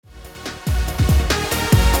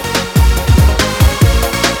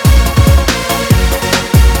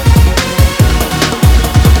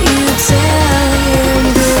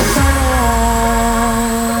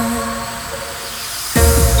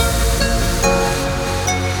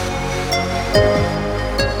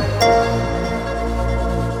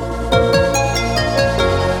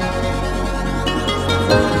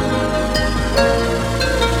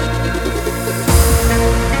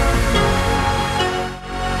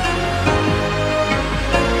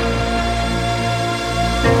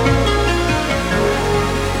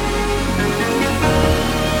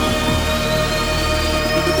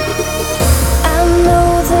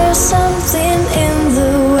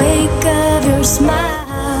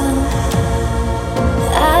smile.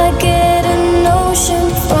 I get a notion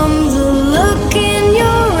from the look in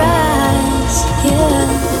your eyes. Yeah,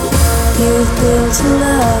 you've built a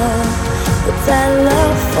love, but that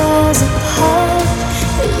love falls apart.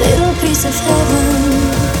 A little piece of heaven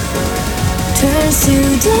turns to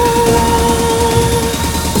dust.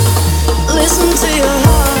 Listen to your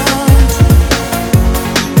heart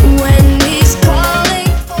when he's calling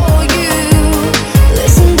for you.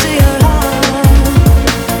 Listen to your heart.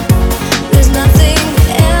 There's nothing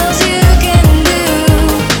else you can do.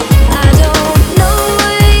 I don't know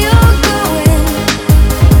where you're going,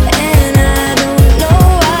 and I don't know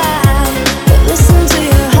why. But listen to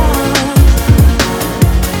your heart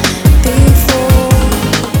before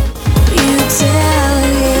you tell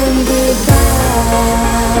him goodbye.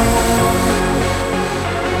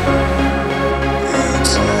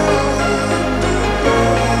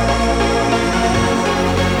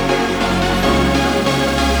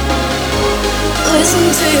 Listen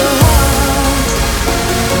to your heart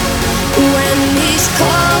when he's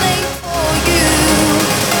calling for you.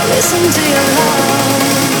 Listen to your heart.